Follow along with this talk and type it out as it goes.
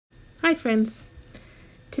Hi, friends.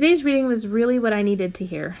 Today's reading was really what I needed to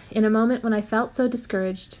hear. In a moment when I felt so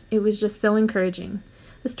discouraged, it was just so encouraging.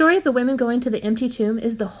 The story of the women going to the empty tomb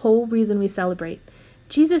is the whole reason we celebrate.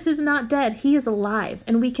 Jesus is not dead, he is alive,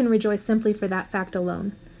 and we can rejoice simply for that fact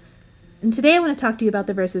alone. And today I want to talk to you about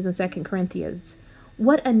the verses in 2 Corinthians.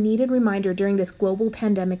 What a needed reminder during this global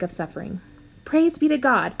pandemic of suffering. Praise be to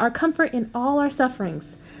God, our comfort in all our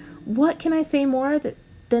sufferings. What can I say more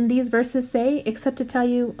than these verses say, except to tell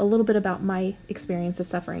you a little bit about my experience of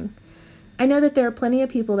suffering? I know that there are plenty of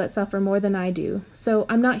people that suffer more than I do, so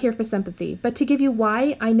I'm not here for sympathy, but to give you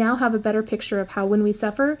why I now have a better picture of how when we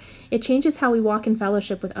suffer, it changes how we walk in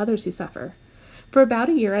fellowship with others who suffer. For about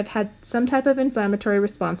a year, I've had some type of inflammatory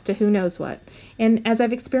response to who knows what, and as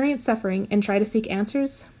I've experienced suffering and try to seek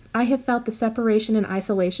answers, I have felt the separation and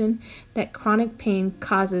isolation that chronic pain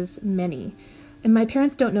causes many. And my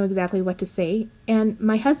parents don't know exactly what to say, and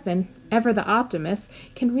my husband, ever the optimist,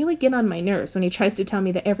 can really get on my nerves when he tries to tell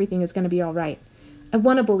me that everything is going to be all right. I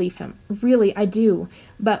want to believe him. Really, I do.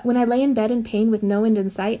 But when I lay in bed in pain with no end in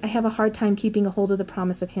sight, I have a hard time keeping a hold of the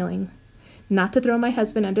promise of healing. Not to throw my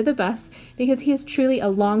husband under the bus, because he is truly a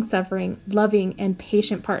long-suffering, loving, and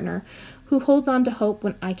patient partner who holds on to hope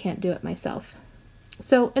when I can't do it myself.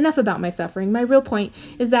 So enough about my suffering. My real point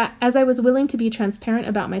is that as I was willing to be transparent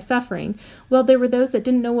about my suffering, while there were those that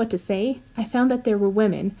didn't know what to say, I found that there were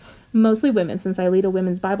women, mostly women since I lead a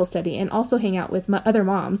women's Bible study and also hang out with my other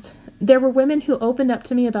moms. There were women who opened up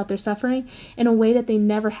to me about their suffering in a way that they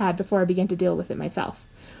never had before I began to deal with it myself.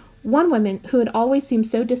 One woman who had always seemed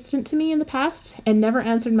so distant to me in the past and never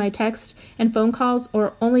answered my texts and phone calls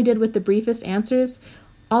or only did with the briefest answers,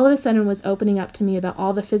 all of a sudden was opening up to me about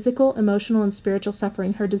all the physical, emotional, and spiritual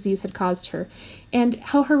suffering her disease had caused her, and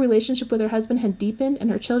how her relationship with her husband had deepened and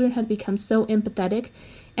her children had become so empathetic,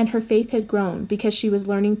 and her faith had grown because she was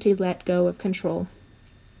learning to let go of control.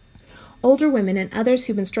 Older women and others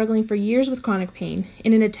who've been struggling for years with chronic pain,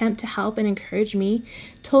 in an attempt to help and encourage me,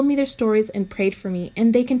 told me their stories and prayed for me,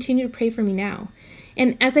 and they continue to pray for me now.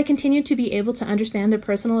 And as I continue to be able to understand the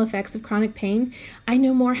personal effects of chronic pain, I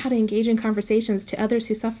know more how to engage in conversations to others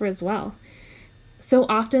who suffer as well. So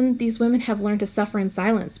often, these women have learned to suffer in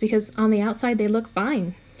silence because on the outside they look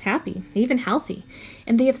fine, happy, even healthy.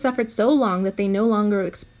 And they have suffered so long that they no longer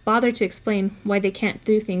bother to explain why they can't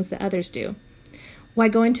do things that others do. Why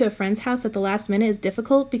going to a friend's house at the last minute is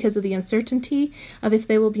difficult because of the uncertainty of if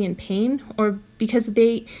they will be in pain, or because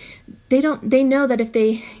they know that if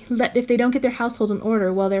they don't get their household in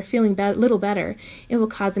order while they're feeling little better, it will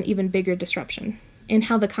cause an even bigger disruption. And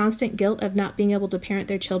how the constant guilt of not being able to parent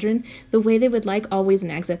their children the way they would like always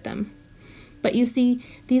nags at them. But you see,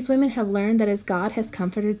 these women have learned that as God has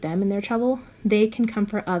comforted them in their trouble, they can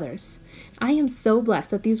comfort others. I am so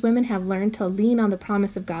blessed that these women have learned to lean on the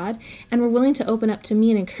promise of God and were willing to open up to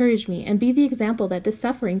me and encourage me and be the example that this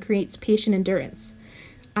suffering creates patient endurance.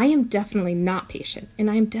 I am definitely not patient,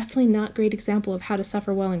 and I am definitely not a great example of how to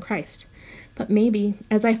suffer well in Christ. But maybe,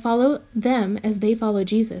 as I follow them as they follow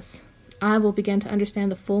Jesus, I will begin to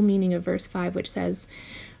understand the full meaning of verse 5, which says,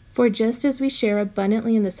 "For just as we share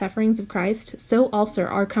abundantly in the sufferings of Christ, so also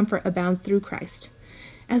our comfort abounds through Christ."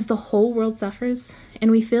 As the whole world suffers, and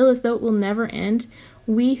we feel as though it will never end,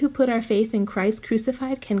 we who put our faith in Christ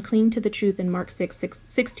crucified can cling to the truth in Mark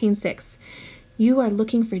 16:6. You are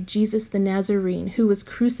looking for Jesus the Nazarene, who was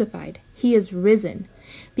crucified. He is risen.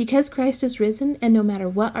 Because Christ is risen, and no matter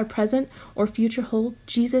what our present or future hold,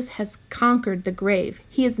 Jesus has conquered the grave.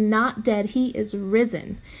 He is not dead. He is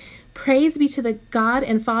risen. Praise be to the God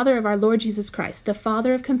and Father of our Lord Jesus Christ, the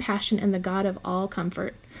Father of compassion and the God of all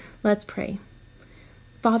comfort. Let's pray.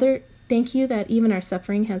 Father, thank you that even our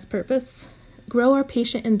suffering has purpose. Grow our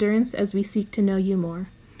patient endurance as we seek to know you more.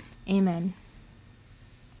 Amen.